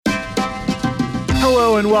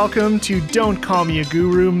Hello and welcome to Don't Call Me a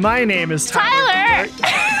Guru. My name is Tyler.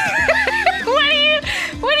 What are you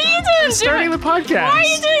doing? Starting the podcast. Why are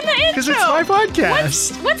you doing the intro? Because it's my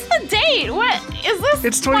podcast. What's the date? What is this?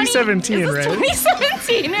 It's 2017, is right? It's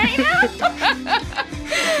 2017 right now.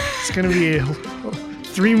 It's going to be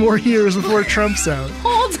 3 more years before Trump's out.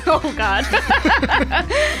 Oh God.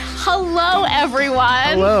 Hello, everyone.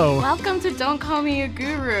 Hello. Welcome to Don't Call Me a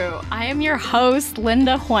Guru. I am your host,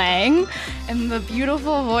 Linda Huang, and the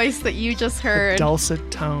beautiful voice that you just heard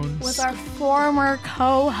Dulcet tones. was our former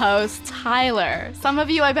co-host, Tyler. Some of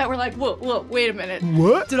you, I bet, were like, whoa, wait a minute.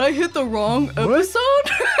 What? Did I hit the wrong episode?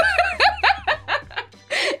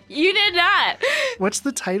 You did not. What's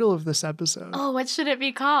the title of this episode? Oh, what should it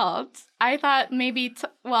be called? I thought maybe,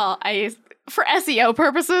 for SEO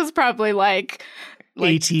purposes, probably like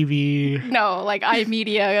ATV. No, like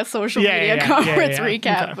iMedia, a social media conference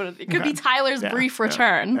recap. Okay. But it could be Tyler's brief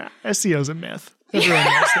return. Yeah. SEO's a myth. Everyone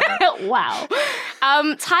knows that. Wow.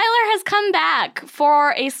 Tyler has come back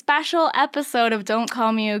for a special episode of Don't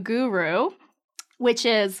Call Me a Guru, which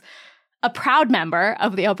is a proud member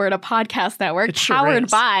of the Alberta Podcast Network, It sure powered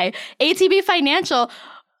is. by ATB Financial,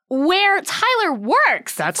 where Tyler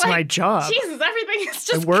works. That's It's my job. Jesus, everything is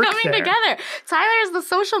just work coming there. together. Tyler is the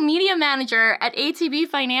social media manager at ATB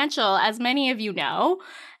Financial, as many of you know.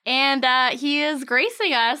 And he is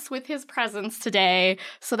gracing us with his presence today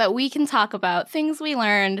so that we can talk about things we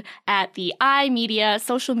learned at the iMedia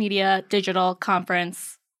Social Media Digital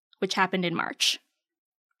Conference, which happened in March.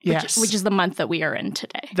 Yes. Which is the month that we are in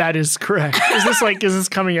today. That is correct. Is this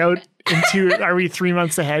coming out are we 3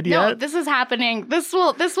 months ahead yet? No, this is happening. This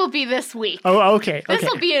will be this week. Oh, okay. This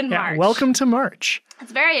will be in March. Welcome to March.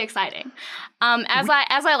 It's very exciting. As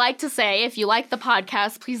I like to say, if you like the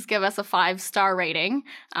podcast, please give us a 5-star rating.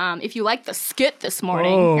 If you like the skit this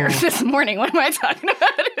morning, what am I talking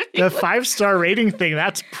about? The 5-star rating thing,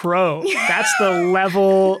 that's pro. That's the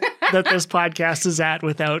level that this podcast is at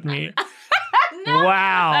without me.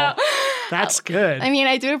 Wow. That's good. I mean,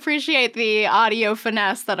 I do appreciate the audio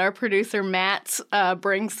finesse that our producer Matt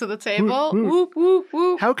brings to the table. Whoop, whoop,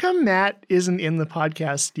 whoop. How come Matt isn't in the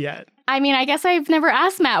podcast yet? I mean, I guess I've never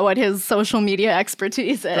asked Matt what his social media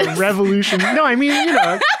expertise is. The revolution. No, I mean,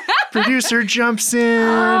 producer jumps in.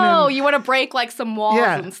 Oh, you want to break like some walls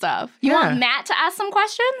and stuff. You want Yeah. Matt to ask some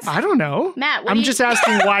questions? I don't know. Matt, I'm just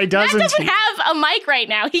asking why doesn't Matt doesn't he? have a mic right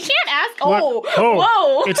now. He can't ask. What?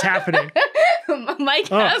 Whoa. It's happening. Mike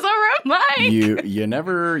has a mic. You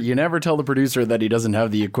never tell the producer that he doesn't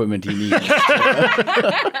have the equipment he needs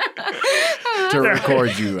to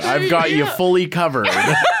record you. I've got you fully covered.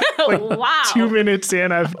 Wow. 2 minutes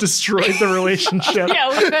in, I've destroyed the relationship. Yeah,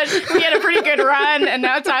 we had a pretty good run, and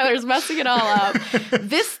now Tyler's messing it all up.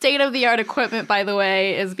 This state-of-the-art equipment, by the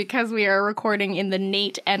way, is because we are recording in the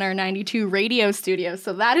Nate NR92 radio studio.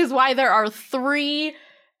 So that is why there are 3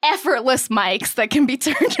 effortless mics that can be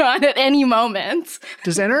turned on at any moment.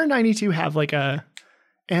 Does NR92 have like a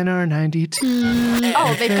NR92?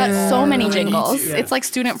 Oh, they've got so many jingles. Yeah. It's like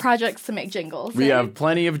student projects to make jingles. We have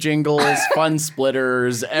plenty of jingles, fun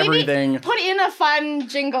splitters, everything. Maybe put in a fun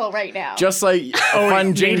jingle right now. Just like a fun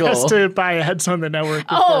Nate jingle. has to buy a Heads on the Network.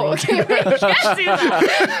 Oh, we can't do that.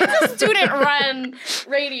 It's a student-run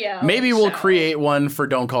radio. Maybe we'll show. create one for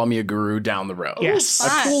Don't Call Me a Guru down the road. Yes. A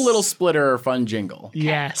Fun. cool little splitter or fun jingle.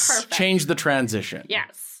 Yes. Perfect. Change the transition.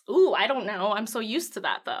 Yes. Ooh, I don't know. I'm so used to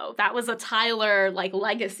that, though. That was a Tyler,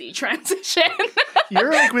 legacy transition.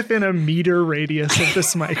 You're like within a meter radius of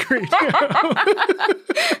this mic right now.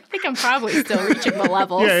 I think I'm probably still reaching the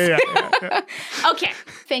levels. Yeah. Okay.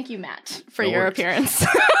 Thank you, Matt, for No your worries. appearance.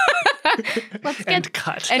 Let's get And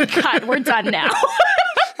cut. and cut. We're done now.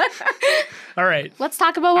 All right. Let's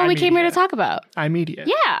talk about what we came here to talk about. iMedia.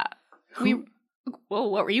 Yeah. Whoa,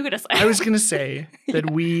 what were you going to say? I was going to say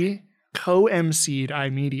that we co-emceed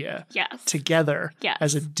iMedia Yes. together Yes.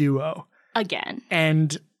 as a duo. Again.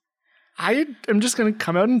 And I am just going to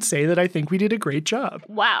come out and say that I think we did a great job.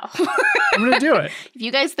 Wow. I'm going to do it. If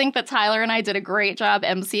you guys think that Tyler and I did a great job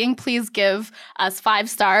emceeing, please give us 5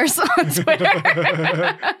 stars on Twitter.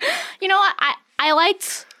 You know what? I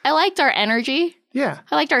liked our energy. Yeah.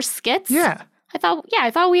 I liked our skits. Yeah.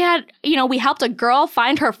 I thought we had, we helped a girl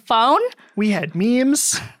find her phone. We had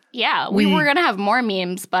memes. Yeah, we were going to have more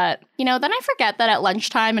memes, but, then I forget that at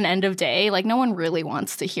lunchtime and end of day, no one really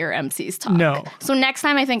wants to hear MCs talk. No. So next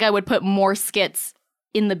time I think I would put more skits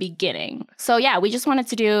in the beginning. So yeah, we just wanted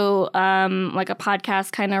to do a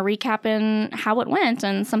podcast kind of recapping how it went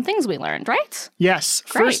and some things we learned, right? Yes.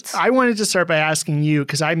 Great. First, I wanted to start by asking you,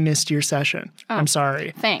 because I missed your session. I'm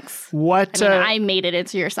sorry. Thanks. What? I made it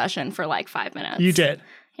into your session for 5 minutes. You did.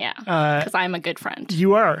 Yeah, because I'm a good friend.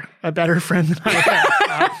 You are a better friend than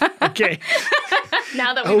I am. Okay.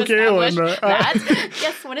 Now that we've established Linda. that.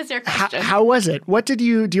 Yes, what is your question? How was it? Do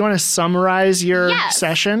you want to summarize your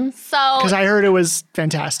session? So, because I heard it was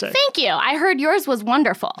fantastic. Thank you. I heard yours was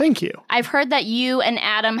wonderful. Thank you. I've heard that you and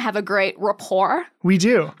Adam have a great rapport. We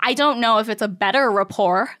do. I don't know if it's a better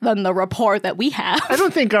rapport than the rapport that we have. I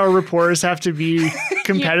don't think our rapports have to be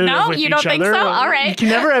competitive with each other. You don't think so? All right. You can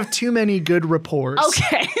never have too many good rapports.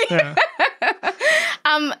 Okay. Yeah.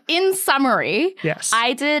 In summary, yes.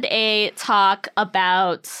 I did a talk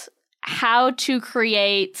about how to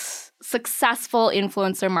create successful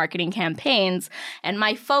influencer marketing campaigns. And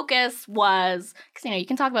my focus was, because you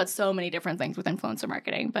can talk about so many different things with influencer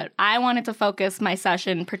marketing, but I wanted to focus my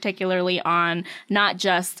session particularly on not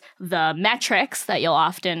just the metrics that you'll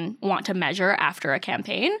often want to measure after a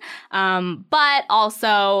campaign, but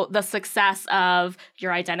also the success of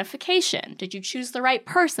your identification. Did you choose the right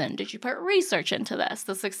person? Did you put research into this?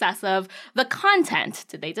 The success of the content.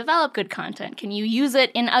 Did they develop good content? Can you use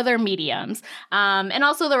it in other mediums? And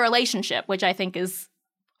also the relationship, which I think is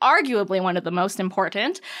arguably one of the most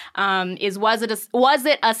important, was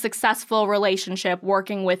it a successful relationship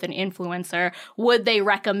working with an influencer? Would they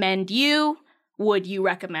recommend you? Would you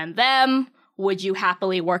recommend them? Would you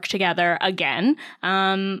happily work together again?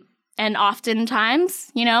 And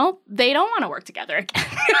oftentimes, they don't want to work together again.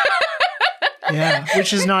 Yeah,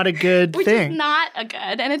 which is not a good which thing. Which is not a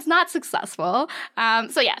good, and it's not successful.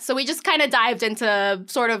 So we just kind of dived into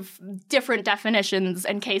sort of different definitions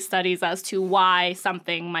and case studies as to why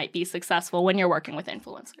something might be successful when you're working with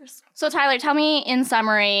influencers. So Tyler, tell me in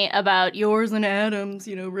summary about yours and Adam's,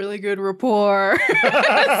 really good rapport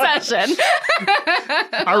session.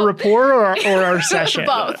 Our rapport or our session?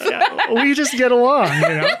 Both. We just get along,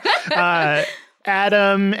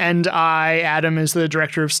 Adam and Adam is the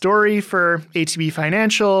director of story for ATB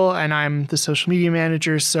Financial, and I'm the social media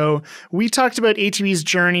manager. So we talked about ATB's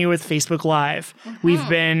journey with Facebook Live. Mm-hmm. We've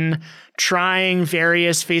been trying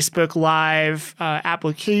various Facebook Live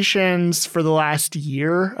applications for the last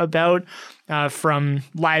year from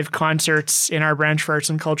live concerts in our branch for arts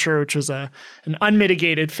and culture, which was an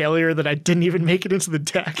unmitigated failure that I didn't even make it into the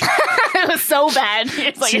deck. It was so bad.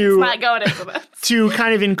 It's like, it's not going into this. To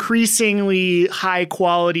kind of increasingly high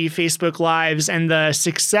quality Facebook Lives and the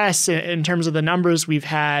success in terms of the numbers we've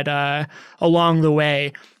had along the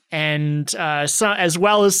way. And as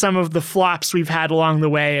well as some of the flops we've had along the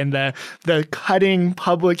way and the cutting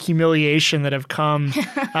public humiliation that have come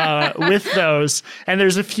with those. And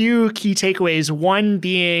there's a few key takeaways. One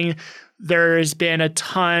being there's been a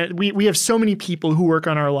ton. We have so many people who work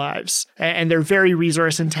on our lives, and they're very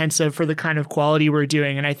resource intensive for the kind of quality we're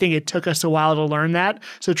doing. And I think it took us a while to learn that.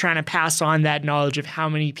 So trying to pass on that knowledge of how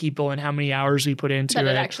many people and how many hours we put into it.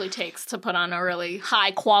 That it actually takes to put on a really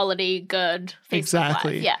high quality, good Facebook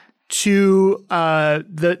exactly. Live. Yeah. To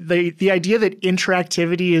the idea that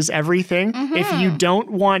interactivity is everything. Mm-hmm. If you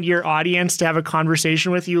don't want your audience to have a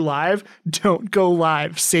conversation with you live, don't go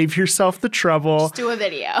live. Save yourself the trouble. Just do a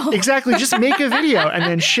video. Exactly. Just make a video and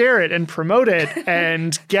then share it and promote it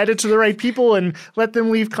and get it to the right people and let them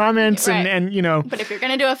leave comments right. and. But if you're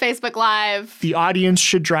going to do a Facebook Live, the audience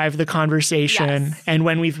should drive the conversation. Yes. And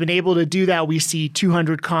when we've been able to do that, we see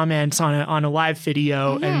 200 comments on a live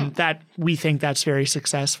video, mm-hmm. and that we think that's very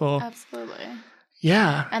successful. Absolutely.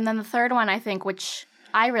 Yeah. And then the third one, I think, which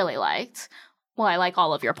I really liked. Well, I like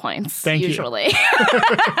all of your points, Thank usually.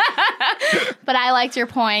 But I liked your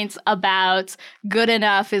points about good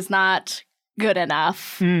enough is not good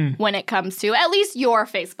enough when it comes to at least your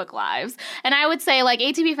Facebook Lives. And I would say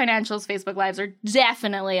ATB Financial's Facebook Lives are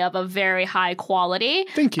definitely of a very high quality.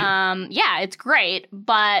 Thank you. Yeah, it's great,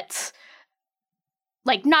 but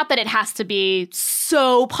not that it has to be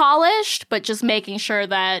so polished, but just making sure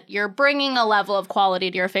that you're bringing a level of quality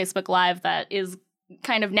to your Facebook Live that is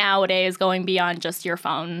kind of nowadays going beyond just your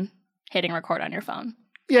phone, hitting record on your phone.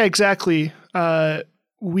 Yeah, exactly.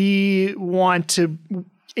 We want to...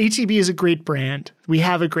 ATB is a great brand. We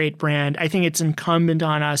have a great brand. I think it's incumbent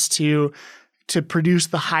on us to produce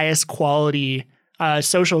the highest quality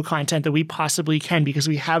social content that we possibly can, because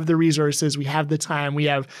we have the resources, we have the time, we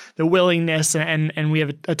have the willingness, and we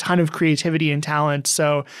have a ton of creativity and talent.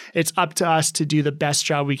 So it's up to us to do the best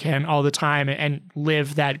job we can all the time and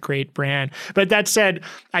live that great brand. But that said,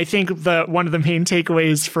 I think one of the main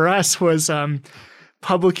takeaways for us was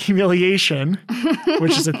public humiliation,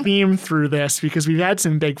 which is a theme through this because we've had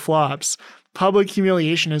some big flops. public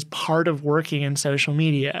humiliation is part of working in social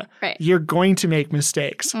media. Right. You're going to make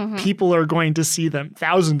mistakes. People are going to see them.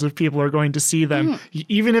 Thousands of people are going to see them,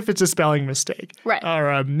 even if it's a spelling mistake or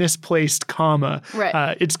a misplaced comma.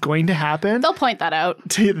 Right. It's going to happen. They'll point that out.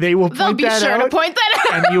 They will point that out. They'll be sure to point that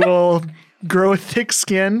out. And you will grow a thick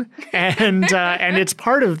skin, and it's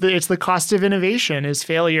part of it's the cost of innovation is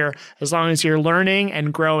failure, as long as you're learning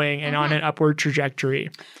and growing and on an upward trajectory.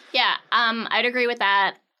 Yeah, I'd agree with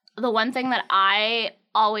that. The one thing that I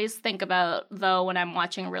always think about, though, when I'm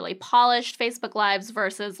watching really polished Facebook Lives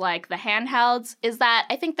versus like the handhelds, is that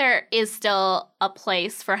I think there is still a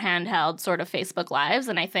place for handheld sort of Facebook Lives,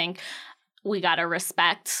 and I think we gotta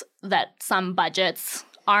respect that some budgets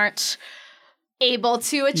aren't able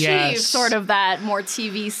to achieve sort of that more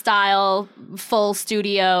TV style, full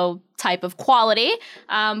studio type of quality.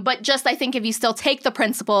 But just I think if you still take the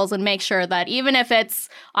principles and make sure that even if it's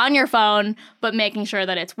on your phone, but making sure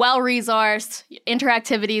that it's well-resourced,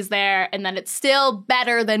 interactivity's there, and that it's still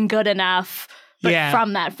better than good enough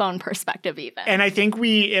from that phone perspective even. And I think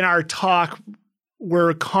we, in our talk,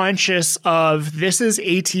 we're conscious of this is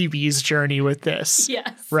ATB's journey with this.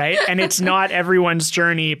 Yes. Right? And it's not everyone's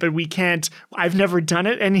journey, but we can't, I've never done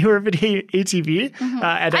it anywhere but ATB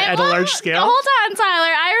at a large scale. Hold on,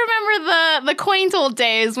 Tyler. I remember the quaint old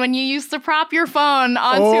days when you used to prop your phone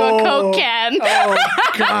onto a Coke can. Oh,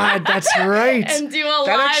 God, that's right. And do a that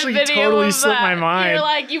live actually video totally of slipped that. my mind. You're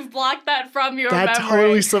like, you've blocked that from your memory. That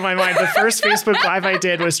totally slipped my mind. The first Facebook Live I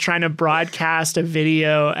did was trying to broadcast a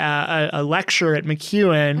video, a lecture at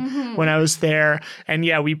McEwen when I was there, and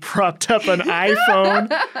we propped up an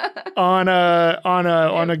iPhone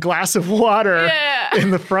on a glass of water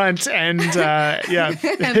in the front, and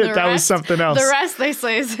that was something else. The rest they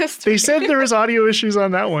say is history. They said there was audio issues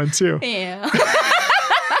on that one too. Yeah.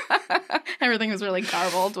 Everything was really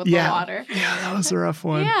garbled with the water. Yeah, that was a rough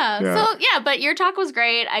one. But your talk was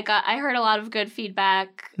great. I heard a lot of good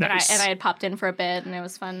feedback. Nice. And I had popped in for a bit, and it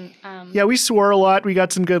was fun. We swore a lot. We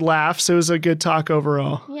got some good laughs. It was a good talk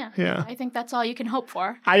overall. Yeah. I think that's all you can hope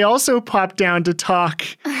for. I also popped down to talk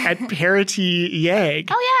at Parity YAG.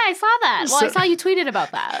 Oh, yeah, I saw that. Well, I saw you tweeted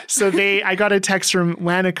about that. So I got a text from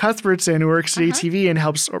Lana Cuthbertson, who works at ATV and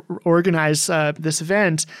helps organize this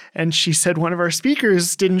event. And she said one of our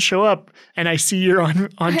speakers didn't show up, and I see you're on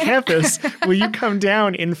campus. Will you come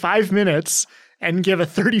down in 5 minutes and give a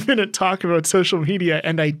 30-minute talk about social media?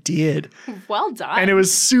 And I did. Well done. And it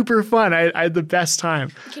was super fun. I had the best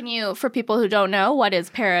time. Can you, for people who don't know, what is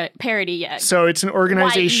Parity YAG? So it's an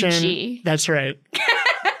organization. YEG. That's right.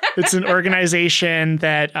 It's an organization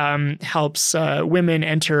that helps women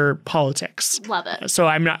enter politics. Love it. So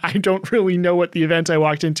I don't really know what the event I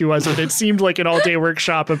walked into was, but it seemed like an all-day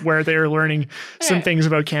workshop of where they were learning some things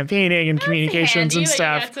about campaigning and communications and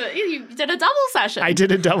stuff. You did a double session. I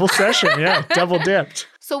did a double session, double dipped.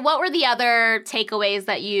 So what were the other takeaways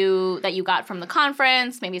that you got from the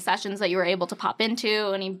conference, maybe sessions that you were able to pop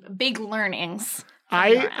into, any big learnings?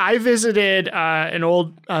 I visited an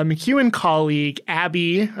old McEwen colleague,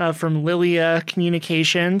 Abby, from Lilia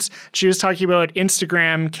Communications. She was talking about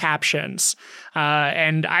Instagram captions.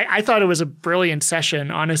 And I thought it was a brilliant session,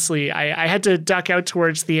 honestly. I had to duck out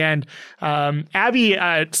towards the end. Abby,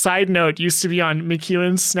 side note, used to be on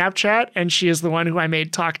McEwen's Snapchat, and she is the one who I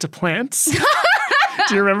made talk to plants.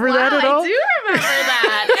 Do you remember that at all? I do remember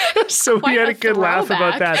that. So we had a good laugh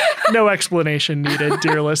about that. No explanation needed,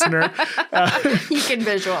 dear listener. You can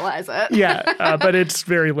visualize it. But it's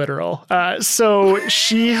very literal. So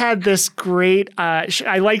she had this great,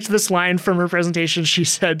 I liked this line from her presentation. She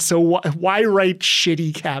said, so why write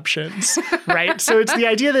shitty captions, right? So it's the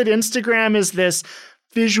idea that Instagram is this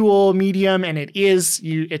visual medium, and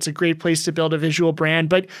it's a great place to build a visual brand,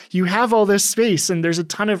 but you have all this space and there's a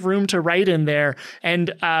ton of room to write in there.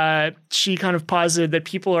 And she kind of posited that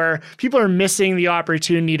people are missing the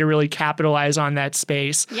opportunity to really capitalize on that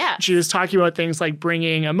space. Yeah. She was talking about things like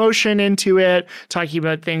bringing emotion into it, talking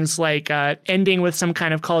about things like ending with some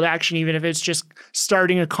kind of call to action, even if it's just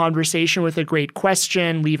starting a conversation with a great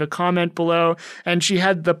question, leave a comment below. And she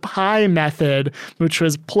had the PIE method, which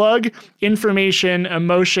was plug, information,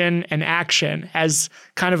 emotion, and action as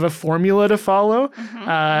kind of a formula to follow.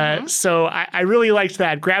 So I really liked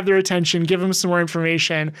that. Grab their attention, give them some more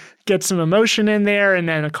information, get some emotion in there, and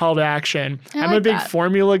then a call to action. I'm a big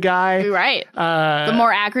formula guy. You're right. The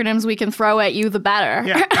more acronyms we can throw at you, the better.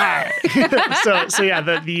 The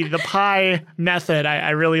PIE method, I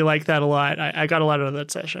really like that a lot. I got a lot out of that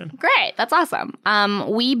session. Great. That's awesome.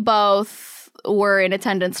 We both were in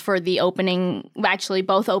attendance for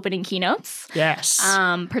both opening keynotes. Yes.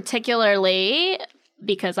 Particularly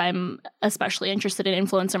because I'm especially interested in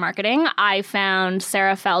influencer marketing, I found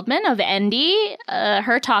Sarah Feldman of Endy.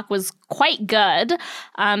 Her talk was quite good.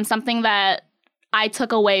 Something that I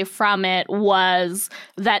took away from it was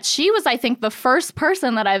that she was, I think, the first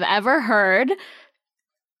person that I've ever heard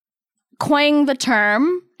coin the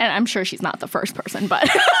term, and I'm sure she's not the first person, but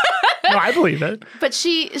No, I believe it. But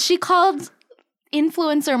she called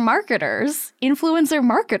influencer marketers.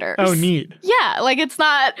 Oh, neat. Yeah, like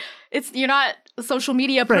you're not a social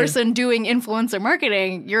media person doing influencer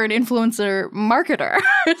marketing. You're an influencer marketer.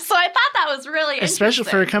 So I thought that was really Especially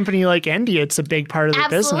for a company like Endy, it's a big part of the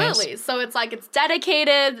business. Absolutely. So it's like it's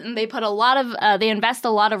dedicated, and they put they invest a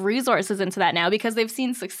lot of resources into that now because they've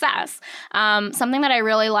seen success. Something that I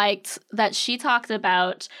really liked that she talked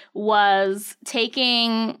about was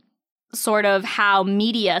taking sort of how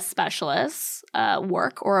media specialists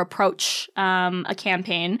work or approach a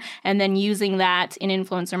campaign, and then using that in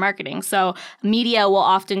influencer marketing. So media will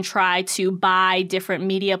often try to buy different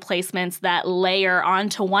media placements that layer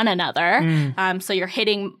onto one another. So you're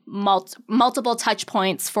hitting multiple touch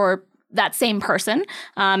points for that same person,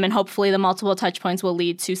 and hopefully the multiple touch points will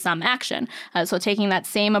lead to some action. So taking that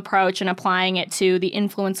same approach and applying it to the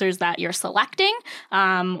influencers that you're selecting,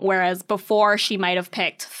 whereas before she might have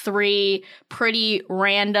picked 3 pretty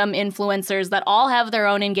random influencers that all have their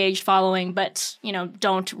own engaged following, but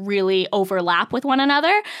don't really overlap with one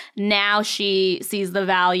another. Now she sees the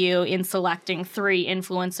value in selecting 3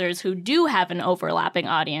 influencers who do have an overlapping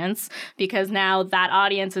audience, because now that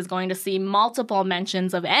audience is going to see multiple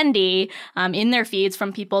mentions of Endy in their feeds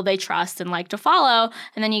from people they trust and like to follow.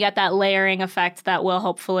 And then you get that layering effect that will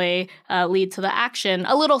hopefully lead to the action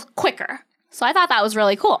a little quicker. So I thought that was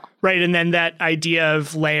really cool. Right. And then that idea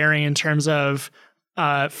of layering in terms of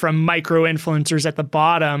from micro influencers at the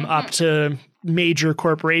bottom up to major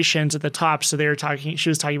corporations at the top. So she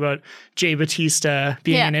was talking about Jay Batista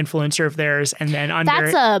being an influencer of theirs. And then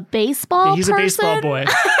That's a baseball He's person? a baseball boy.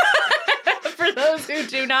 For those who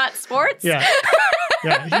do not sports. Yeah.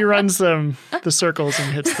 Yeah, he runs the circles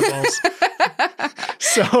and hits the balls.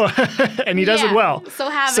 So, and he does it well. So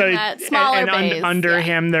having that smaller base. Under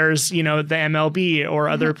him, there's, the MLB or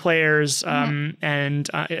other players. And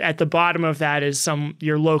at the bottom of that is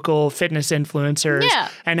your local fitness influencers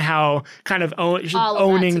and how kind of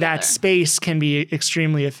owning that space can be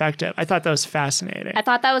extremely effective. I thought that was fascinating. I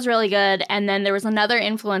thought that was really good. And then there was another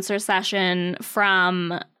influencer session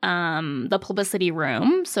from the Publicity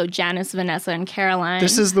Room. So Janice, Vanessa, and Caroline.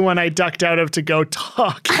 This is the one I ducked out of to go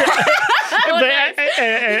talk.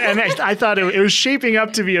 And I thought it was shaping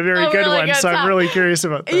up to be a very good one, so I'm really curious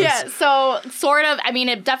about this. Yeah, so sort of,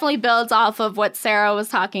 it definitely builds off of what Sarah was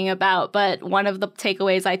talking about, but one of the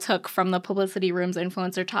takeaways I took from the Publicity Room's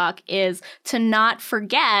influencer talk is to not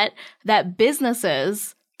forget that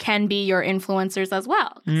businesses can be your influencers as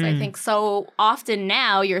well. Because I think so often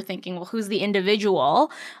now you're thinking, well, who's the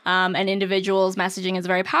individual? And individuals' messaging is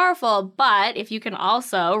very powerful. But if you can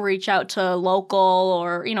also reach out to local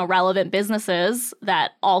or, relevant businesses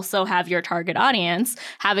that also have your target audience,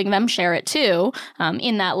 having them share it too,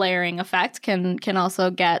 in that layering effect can also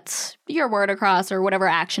get your word across or whatever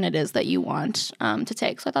action it is that you want to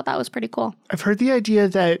take. So I thought that was pretty cool. I've heard the idea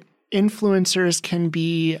that influencers can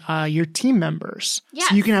be your team members. Yes.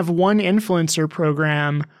 So you can have one influencer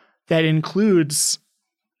program that includes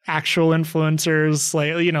actual influencers,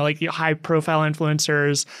 like high profile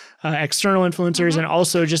influencers, external influencers, and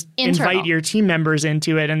also just invite your team members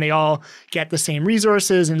into it, and they all get the same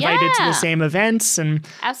resources, invited to the same events. And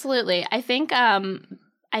absolutely. I think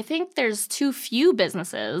there's too few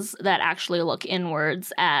businesses that actually look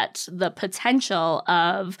inwards at the potential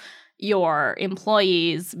of your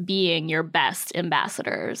employees being your best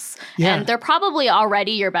ambassadors. Yeah. And they're probably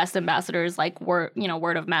already your best ambassadors, like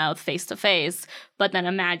word of mouth, face to face. But then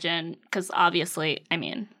imagine, because obviously,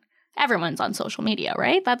 everyone's on social media,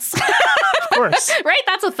 right? That's of course. Right?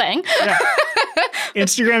 That's a thing. Yeah.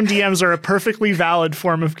 Instagram DMs are a perfectly valid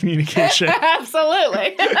form of communication.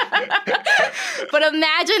 Absolutely. But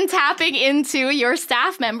imagine tapping into your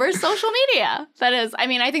staff members' social media. That is,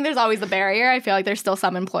 I think there's always a barrier. I feel like there's still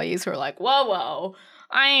some employees who are like, whoa,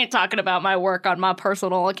 I ain't talking about my work on my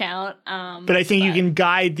personal account. But I think you can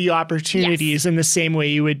guide the opportunities in the same way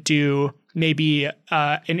you would do maybe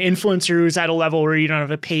an influencer who's at a level where you don't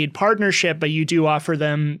have a paid partnership, but you do offer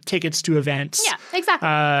them tickets to events. Yeah,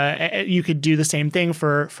 exactly. You could do the same thing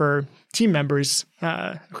for team members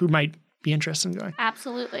who might be interested in going.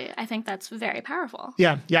 Absolutely. I think that's very powerful.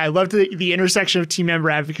 Yeah. I love the intersection of team member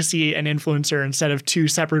advocacy and influencer instead of two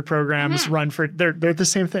separate programs run for, they're the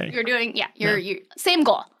same thing. You're doing, you're same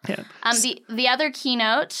goal. Yeah. The other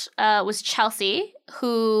keynote was Chelsea,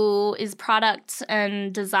 who is product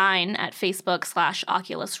and design at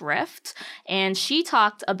Facebook/Oculus Rift. And she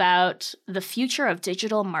talked about the future of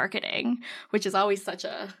digital marketing, which is always such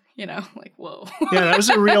a, like, whoa. Yeah, that was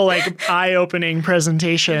a real eye-opening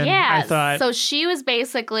presentation, I thought. So she was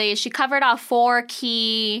she covered off 4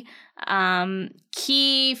 key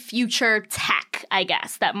future tech, I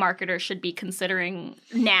guess, that marketers should be considering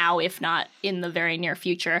now, if not in the very near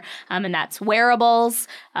future. And that's wearables,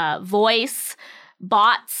 voice,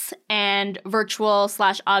 bots, and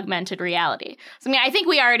virtual/augmented reality. So, I think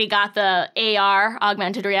we already got the AR,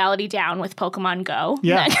 augmented reality, down with Pokemon Go.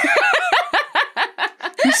 Yeah.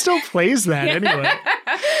 Who still plays that anyway?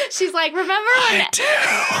 She's like, remember when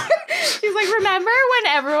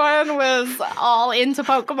everyone was all into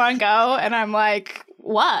Pokemon Go? And I'm like,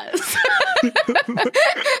 was.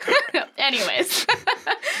 Anyways.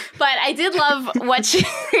 But I did love what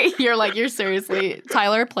you're seriously,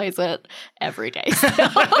 Tyler plays it every day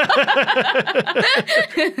still.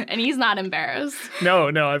 And he's not embarrassed.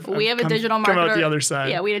 No, we have a digital marketer. Come out the other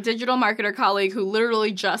side. Yeah, we had a digital marketer colleague who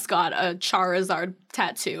literally just got a Charizard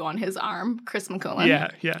tattoo on his arm, Chris McCullen.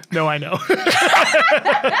 Yeah. No, I know.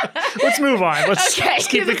 Let's move on. Let's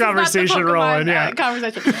keep the conversation rolling. So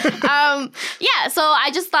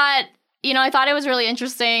I just thought, I thought it was really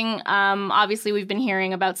interesting. Obviously, we've been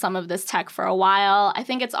hearing about some of this tech for a while. I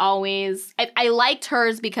think it's always, I liked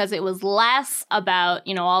hers because it was less about,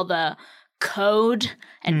 all the code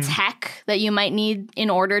and tech that you might need in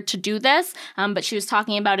order to do this. But she was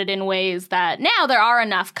talking about it in ways that now there are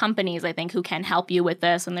enough companies, I think, who can help you with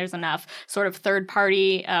this. And there's enough sort of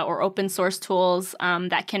third-party or open source tools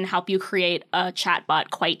that can help you create a chatbot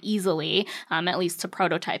quite easily, at least to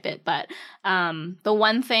prototype it. But the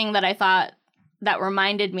one thing that I thought that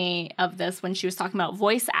reminded me of this when she was talking about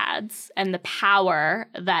voice ads and the power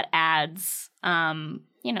that ads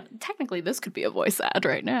technically this could be a voice ad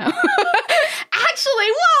right now. Actually,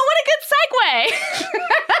 whoa, what a good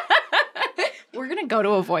segue. We're going to go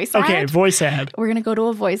to a voice ad. Okay, voice ad. We're going to go to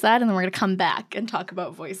a voice ad, and then we're going to come back and talk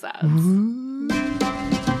about voice ads.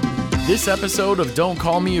 This episode of Don't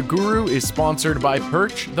Call Me a Guru is sponsored by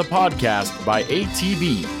Perch, the podcast by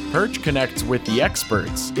ATB. Perch connects with the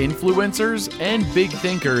experts, influencers, and big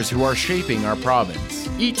thinkers who are shaping our province.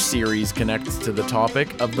 Each series connects to the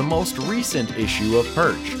topic of the most recent issue of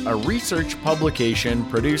Perch, a research publication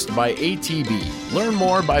produced by ATB. Learn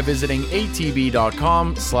more by visiting atb.com/perch.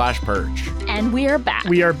 And we are back.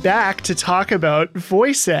 We are back to talk about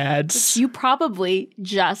voice ads. Which you probably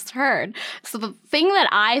just heard. So the thing that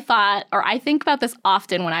I thought, or I think about this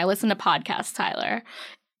often when I listen to podcasts, Tyler,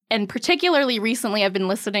 and particularly recently I've been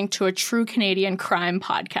listening to a true Canadian crime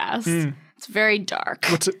podcast. It's very dark.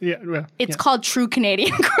 What's it? It's called True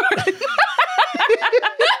Canadian Crime.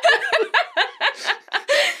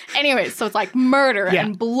 Anyway, so it's like murder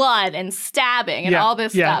and blood and stabbing and all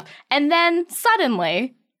this stuff. And then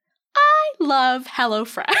suddenly, I love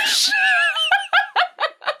HelloFresh.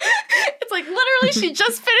 It's like literally she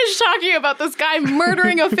just finished talking about this guy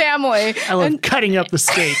murdering a family. I love cutting up the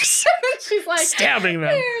steaks. She's like stabbing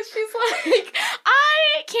them. She's like,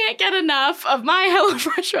 I can't get enough of my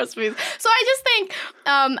HelloFresh recipes. So I just think,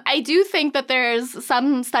 I do think that there's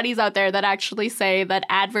some studies out there that actually say that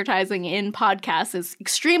advertising in podcasts is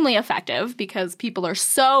extremely effective because people are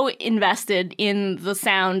so invested in the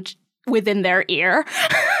sound within their ear.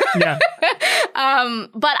 Yeah.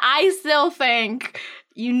 But I still think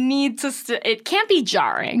you need to, it can't be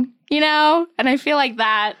jarring, And I feel like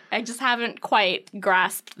that, I just haven't quite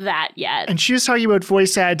grasped that yet. And she was talking about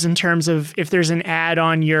voice ads in terms of if there's an ad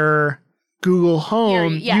on your Google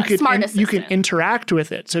Home, you can interact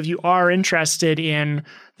with it. So if you are interested in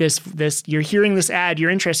this, you're hearing this ad,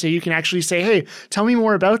 you're interested, you can actually say, hey, tell me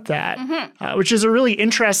more about that, which is a really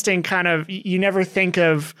interesting kind of, you never think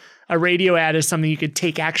of a radio ad as something you could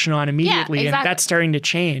take action on immediately, and that's starting to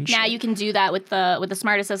change. Now you can do that with the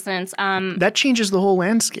smart assistants. That changes the whole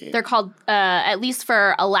landscape. They're called, at least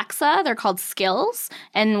for Alexa, they're called skills.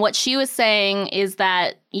 And what she was saying is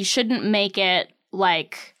that you shouldn't make it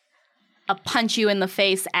like a punch you in the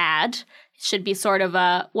face ad. It should be sort of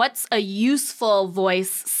what's a useful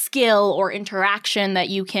voice skill or interaction that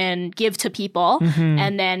you can give to people,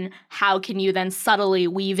 and then how can you then subtly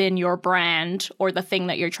weave in your brand or the thing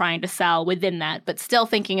that you're trying to sell within that, but still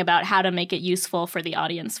thinking about how to make it useful for the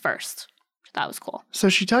audience first. that was cool. So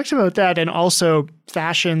she talked about that, and also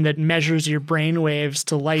fashion that measures your brain waves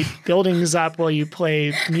to light buildings up while you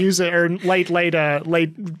play music, or light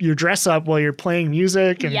your dress up while you're playing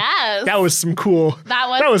music. And yes. that was some cool. That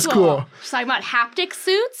was cool. She's talking about haptic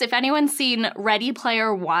suits. If anyone's seen Ready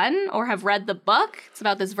Player One or have read the book, it's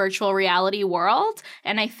about this virtual reality world.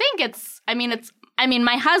 And I think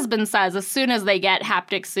my husband says as soon as they get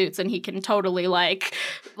haptic suits and he can totally like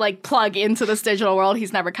plug into this digital world,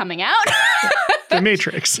 he's never coming out. The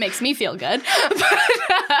Matrix. Makes me feel good.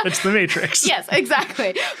 It's the Matrix. Yes,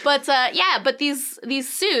 exactly. But but these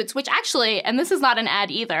suits, which actually, and this is not an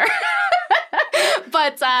ad either,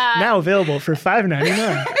 but now available for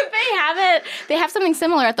 $5.99. They have something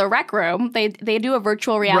similar at the Rec Room. They do a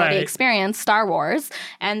virtual reality experience, Star Wars,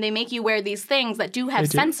 and they make you wear these things that do have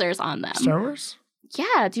sensors on them. Star Wars?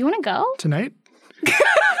 Yeah. Do you want to go? Tonight?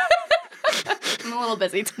 I'm a little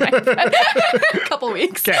busy tonight. A couple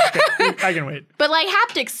weeks. Okay. I can wait. But like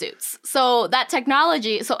haptic suits. So that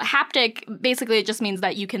technology, so haptic basically it just means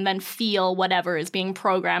that you can then feel whatever is being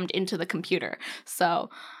programmed into the computer. So,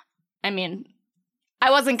 I mean,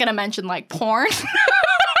 I wasn't going to mention like porn.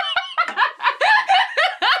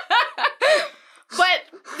 But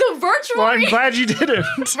the virtual Well, I'm glad you didn't.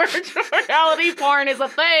 Virtual reality porn is a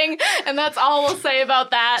thing, and that's all we'll say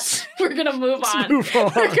about that. We're going to move on.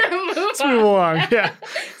 Let's move along. Yeah.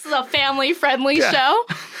 This is a family-friendly show.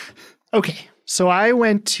 Okay. So I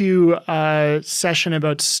went to a session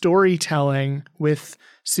about storytelling with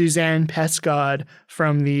Suzanne Pescod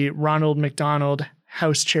from the Ronald McDonald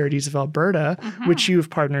House Charities of Alberta, which you've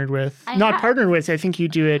partnered with. Partnered with. I think you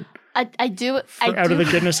do it. I do. Out of the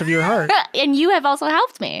goodness of your heart. And you have also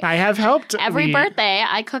helped me. I have helped. Every birthday,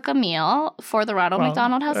 I cook a meal for the Ronald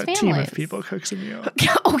McDonald House families. A team of people cooks a meal.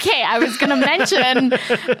 Okay, I was going to mention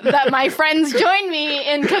that my friends joined me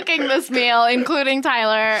in cooking this meal, including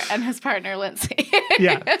Tyler and his partner, Lindsay.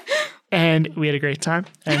 Yeah. And we had a great time,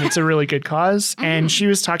 and it's a really good cause. And she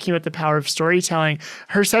was talking about the power of storytelling.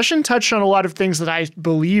 Her session touched on a lot of things that I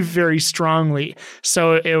believe very strongly.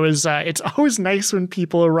 So it was, it's always nice when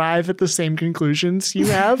people arrive at the same conclusions you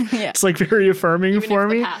have. It's like very affirming for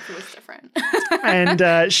me. The path was different.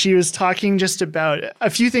 And she was talking just about a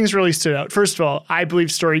few things really stood out. First of all, I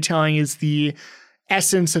believe storytelling is the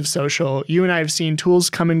essence of social. You and I have seen tools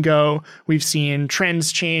come and go. We've seen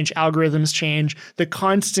trends change, algorithms change. The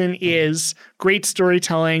constant is great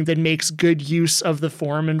storytelling that makes good use of the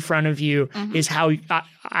form in front of you is how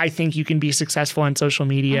I think you can be successful on social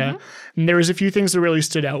media. And there was a few things that really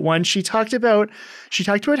stood out. One, she talked about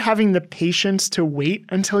having the patience to wait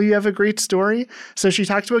until you have a great story. So she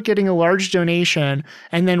talked about getting a large donation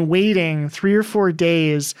and then waiting 3 or 4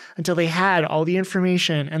 days until they had all the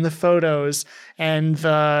information and the photos and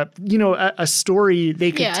a story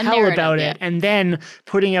they could tell about it, and then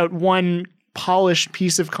putting out one polished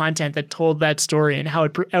piece of content that told that story and how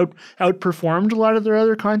it outperformed a lot of their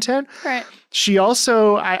other content. Right. She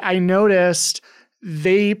also, I noticed,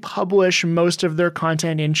 they publish most of their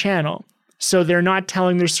content in channel. So they're not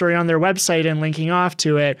telling their story on their website and linking off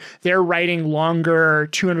to it. They're writing longer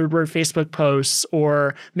 200-word Facebook posts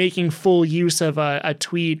or making full use of a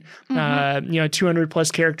tweet, 200-plus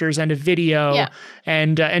characters and a video,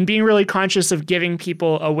 and being really conscious of giving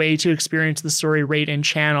people a way to experience the story right in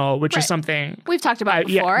channel, which is something we've talked about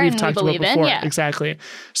before and we believe in. Yeah, exactly.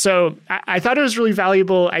 So I thought it was really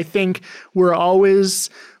valuable. I think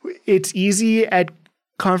it's easy at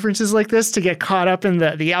conferences like this to get caught up in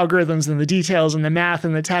the algorithms and the details and the math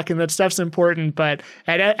and the tech, and that stuff's important. But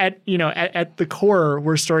at the core,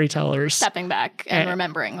 we're storytellers. Stepping back and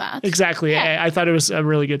remembering that. Exactly. Yeah. I thought it was a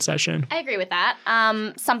really good session. I agree with that.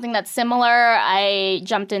 Something that's similar, I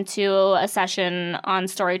jumped into a session on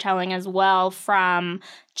storytelling as well from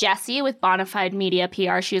Jessie with Bonafide Media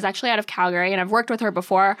PR. She was actually out of Calgary, and I've worked with her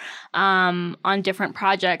before on different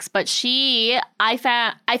projects. But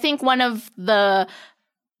I think one of the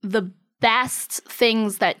best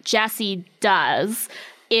things that Jessie does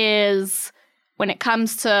is when it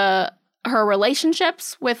comes to her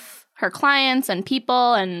relationships with her clients and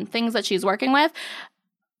people and things that she's working with,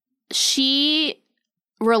 she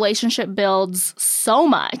relationship builds so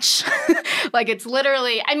much. Like it's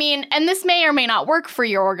literally, and this may or may not work for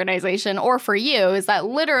your organization or for you, is that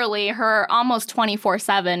literally her almost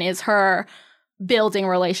 24/7 is her building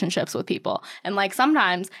relationships with people. And like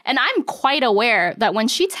sometimes, and I'm quite aware that when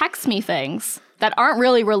she texts me things that aren't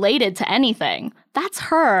really related to anything, that's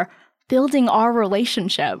her building our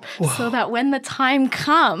relationship. Whoa. So that when the time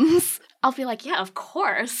comes, I'll be like, yeah, of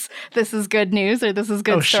course, this is good news or this is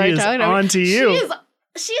good storytelling. She is on to you.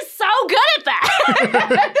 She's so good at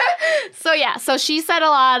that. So she said a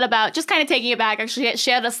lot about just kind of taking it back. Actually,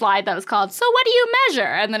 she had a slide that was called, "So what do you measure?"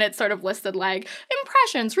 And then it sort of listed like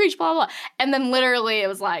impressions, reach, blah, blah. And then literally it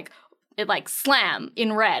was like, slam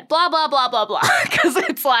in red, blah, blah, blah, blah, blah. Because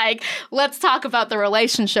it's like, let's talk about the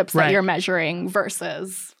relationships that you're measuring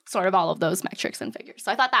versus sort of all of those metrics and figures.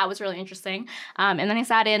 So I thought that was really interesting. And then I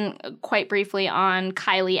sat in quite briefly on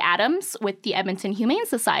Kylie Adams with the Edmonton Humane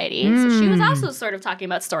Society. So she was also sort of talking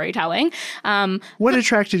about storytelling. What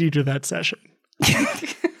attracted you to that session?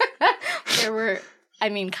 Kylie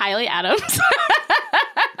Adams.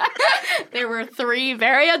 There were 3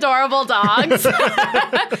 very adorable dogs.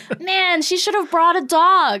 Man, she should have brought a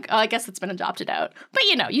dog. Oh, I guess it's been adopted out. But,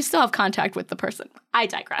 you still have contact with the person. I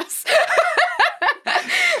digress.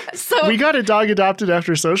 So we got a dog adopted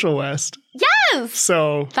after Social West. Yes!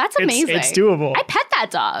 So that's amazing. It's doable. I pet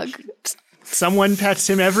that dog. Someone pets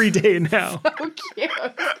him every day now. So cute.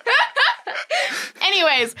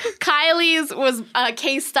 Anyways, Kylie's was a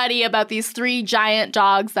case study about these 3 giant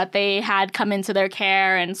dogs that they had come into their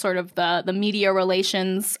care and sort of the media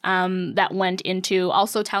relations that went into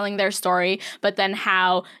also telling their story, but then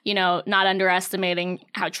how, not underestimating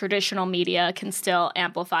how traditional media can still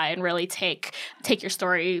amplify and really take your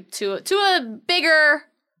story to a bigger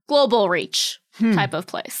global reach. Type of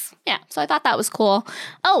place. Yeah, so I thought that was cool.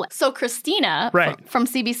 Oh, so Christina from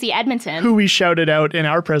CBC Edmonton. Who we shouted out in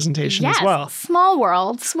our presentation as well. Small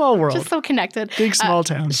world. Small world. Just so connected. Big small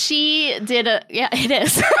town. She did it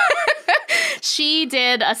is. She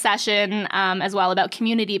did a session as well about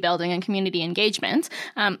community building and community engagement.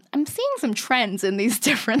 I'm seeing some trends in these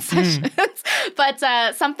different sessions.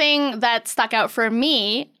 But something that stuck out for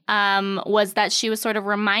me was that she was sort of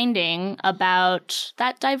reminding about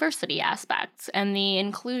that diversity aspect and the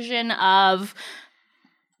inclusion of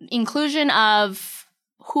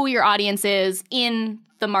who your audience is in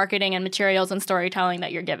the marketing and materials and storytelling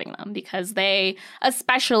that you're giving them, because they,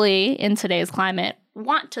 especially in today's climate,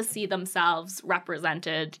 want to see themselves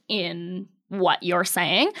represented in what you're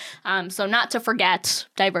saying. So not to forget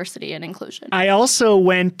diversity and inclusion. I also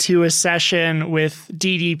went to a session with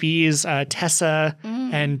DDB's Tessa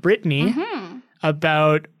and Brittany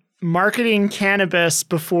about marketing cannabis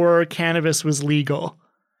before cannabis was legal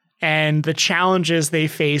and the challenges they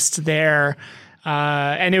faced there.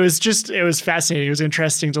 And it was fascinating. It was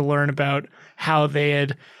interesting to learn about how they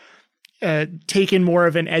had taken more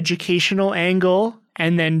of an educational angle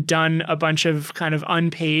and then done a bunch of kind of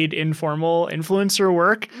unpaid informal influencer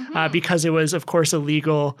work because it was, of course,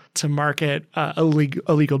 illegal to market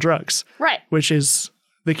illegal drugs. Right. Which is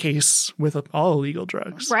the case with all illegal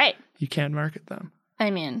drugs. Right. You can't market them.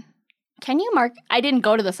 I mean, can you I didn't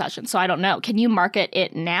go to the session, so I don't know. Can you market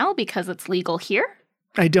it now because it's legal here?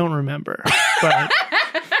 I don't remember, but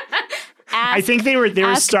I think they were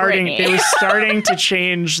starting to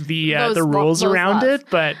change the rules around it.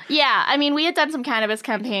 But yeah, I mean, we had done some cannabis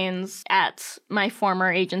campaigns at my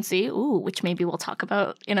former agency, which maybe we'll talk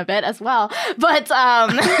about in a bit as well. But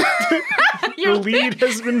the lead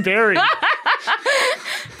has been buried.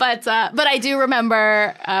 But I do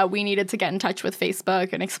remember we needed to get in touch with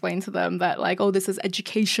Facebook and explain to them that this is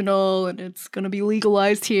educational and it's going to be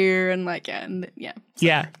legalized here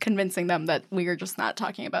convincing them that we are just not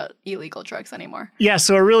talking about illegal drugs anymore. Yeah,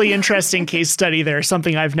 so a really interesting case study there,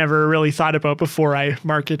 something I've never really thought about before. I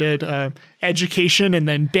marketed education and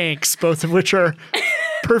then banks, both of which are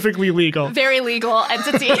perfectly legal. Very legal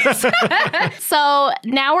entities. So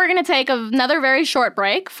now we're going to take another very short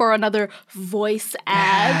break for another voice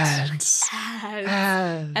ad. Ads.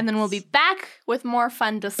 And then we'll be back with more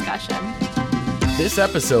fun discussion. This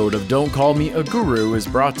episode of Don't Call Me a Guru is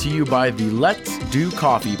brought to you by the Let's Do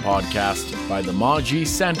Coffee podcast by the Maji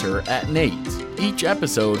Center at NAIT. Each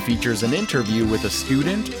episode features an interview with a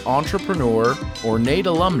student, entrepreneur, or NAIT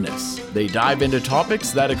alumnus. They dive into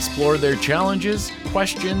topics that explore their challenges,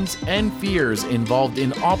 questions, and fears involved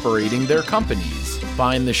in operating their companies.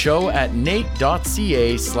 Find the show at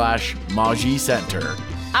nait.ca/Maji Center.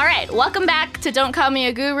 All right, welcome back to Don't Call Me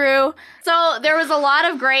a Guru. So there was a lot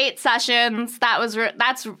of great sessions. That's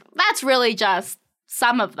really just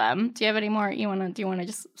some of them. Do you have any more? Do you want to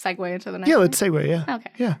just segue into the next? Yeah, let's segue. Yeah.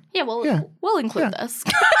 Okay. Yeah. Yeah. We'll include this.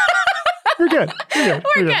 We're good. We're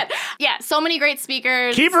good. Yeah. So many great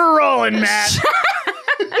speakers. Keep her rolling, Matt.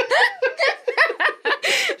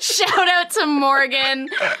 Shout out to Morgan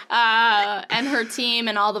and her team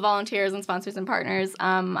and all the volunteers and sponsors and partners.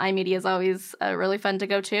 iMedia is always really fun to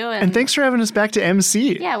go to. And thanks for having us back to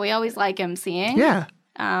MC. Yeah, we always like MCing. Yeah.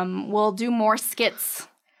 We'll do more skits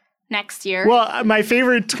next year. Well, my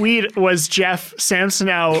favorite tweet was Jeff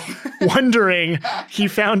Samsonow wondering he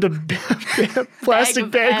found a plastic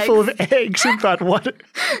bag full of eggs and thought, what?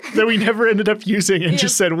 That we never ended up using, and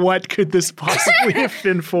just said, what could this possibly have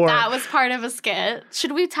been for? That was part of a skit.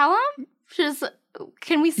 Should we tell him?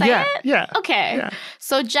 Can we say it? Yeah. Okay. Yeah.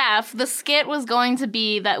 So, Jeff, the skit was going to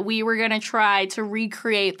be that we were going to try to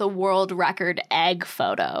recreate the world record egg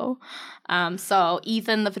photo. So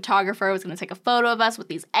Ethan, the photographer, was going to take a photo of us with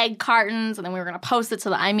these egg cartons, and then we were going to post it to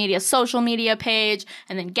the iMedia social media page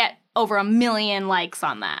and then get over 1 million likes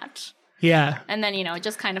on that. Yeah. And then, it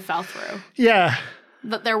just kind of fell through. Yeah.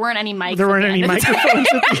 But there weren't any mics. There weren't any microphones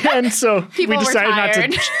at the end, so People we decided not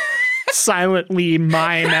to silently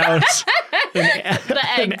mime out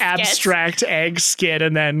an abstract egg skit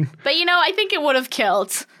and then... But, I think it would have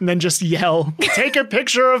killed. And then just yell, take a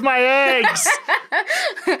picture of my eggs!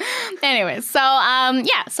 Anyways,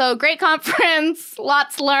 so great conference,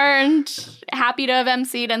 lots learned, happy to have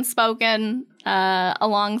emceed and spoken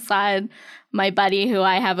alongside my buddy who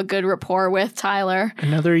I have a good rapport with, Tyler.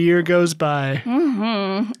 Another year goes by.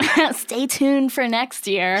 Mm-hmm. Stay tuned for next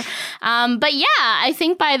year. But yeah, I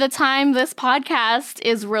think by the time this podcast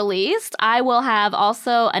is released, I will have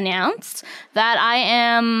also announced that I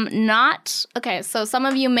am not... Okay, so some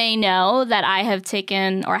of you may know that I have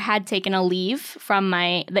taken or had taken a leave from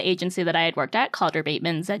the agency that I had worked at, Calder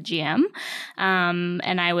Bateman's at GM.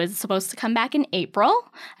 And I was supposed to come back in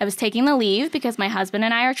April. I was taking the leave because my husband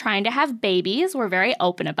and I are trying to have babies. We're very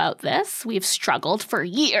open about this. We've struggled for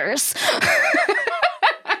years.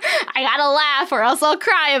 I gotta laugh or else I'll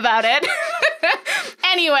cry about it.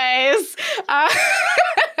 Anyways,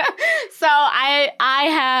 so I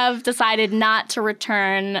have decided not to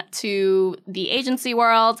return to the agency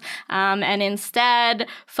world and instead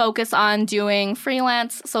focus on doing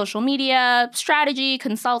freelance social media strategy,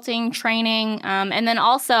 consulting, training, and then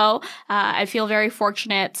also I feel very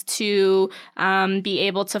fortunate to be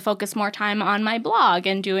able to focus more time on my blog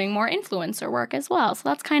and doing more influencer work as well. So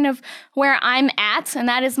that's kind of where I'm at, and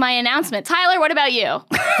that is my announcement. Tyler, what about you?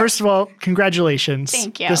 First of all, congratulations.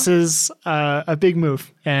 Thank you. This is a big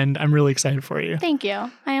move, and I'm really excited for you. Thank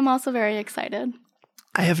you. I am also very excited.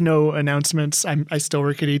 I have no announcements. I still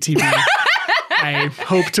work at ATB. I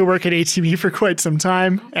hope to work at ATB for quite some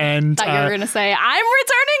time. And thought you were going to say, I'm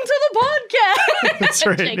returning to the podcast. That's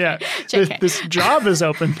right. JK, Yeah. JK. This job is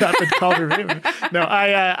opened up at Calder Bateman. No,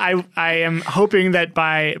 I am hoping that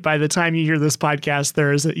by the time you hear this podcast,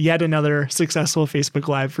 there is yet another successful Facebook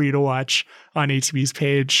Live for you to watch on ATB's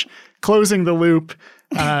page, closing the loop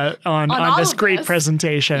on this great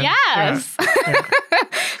presentation. Yes. Yeah.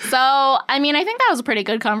 So, I mean, I think that was a pretty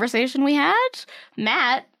good conversation we had.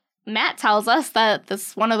 Matt tells us that this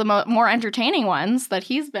is one of the more entertaining ones that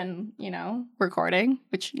he's been, recording,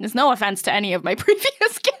 which is no offense to any of my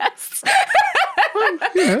previous guests.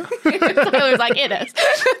 Yeah. Tyler's like, it is.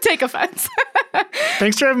 Take offense.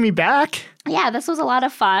 Thanks for having me back. Yeah, this was a lot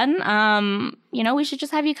of fun. We should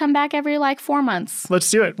just have you come back every 4 months.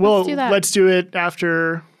 Let's do it. Let's do it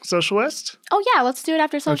after Social West. Oh, yeah, let's do it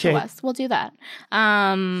after Social Okay. West. We'll do that.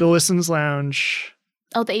 The Listens Lounge.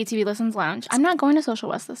 Oh, the ATB Listens Lounge. I'm not going to Social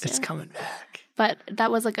West this year. It's coming back. But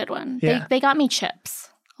that was a good one. Yeah. They got me chips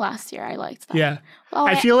last year. I liked that. Yeah. Well,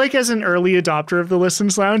 I feel like as an early adopter of the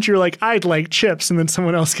Listens Lounge, you're like, I'd like chips. And then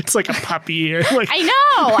someone else gets a puppy or I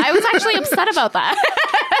know. I was actually upset about that.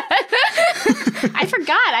 I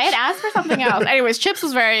forgot. I had asked for something else. Anyways, chips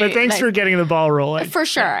was very But thanks nice. for getting the ball rolling. For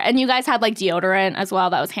sure. And you guys had deodorant as well.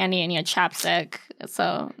 That was handy. And you had chapstick.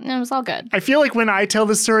 So it was all good. I feel like when I tell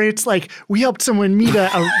the story, it's like we helped someone meet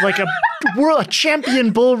a world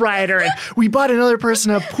champion bull rider, and we bought another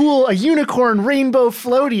person a unicorn rainbow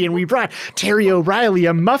floaty, and we brought Terry O'Reilly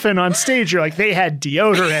a muffin on stage. You're like, they had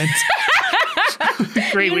deodorant.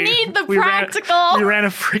 Great. You need the we practical. We ran a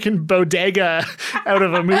freaking bodega out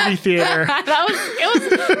of a movie theater.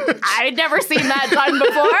 I'd never seen that done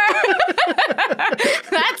before.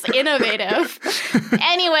 That's innovative.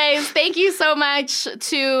 Anyways, thank you so much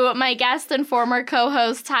to my guest and former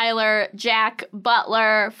co-host Tyler Jack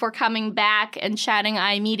Butler for coming back and chatting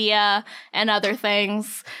iMedia and other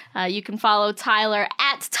things. You can follow Tyler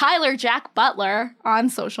at Tyler Jack Butler on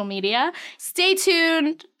social media. Stay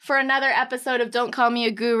tuned for another episode of Don't Call Me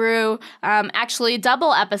a Guru. Actually,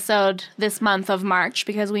 double episode this month of March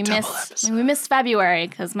because we missed February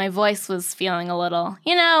because my voice was feeling a little,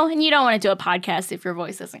 and you don't want to do a podcast if your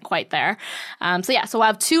voice isn't quite there. So we'll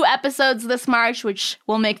have 2 episodes this March, which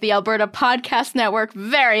will make the Alberta Podcast Network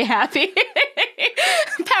very happy.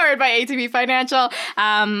 powered by ATB Financial.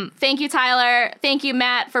 Thank you, Tyler. Thank you,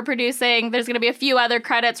 Matt, for producing. There's going to be a few other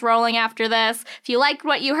credits rolling after this. If you liked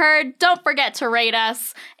what you heard, don't forget to rate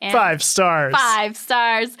us. And 5 stars. 5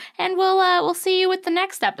 stars. And we'll see you with the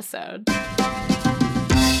next episode.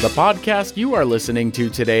 The podcast you are listening to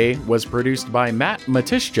today was produced by Matt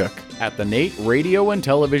Matishchuk at the Nate Radio and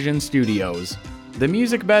Television Studios. The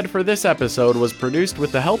music bed for this episode was produced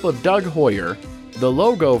with the help of Doug Hoyer. The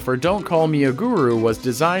logo for Don't Call Me a Guru was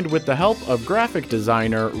designed with the help of graphic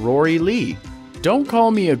designer Rory Lee. Don't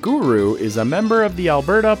Call Me a Guru is a member of the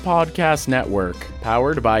Alberta Podcast Network,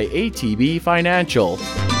 powered by ATB Financial.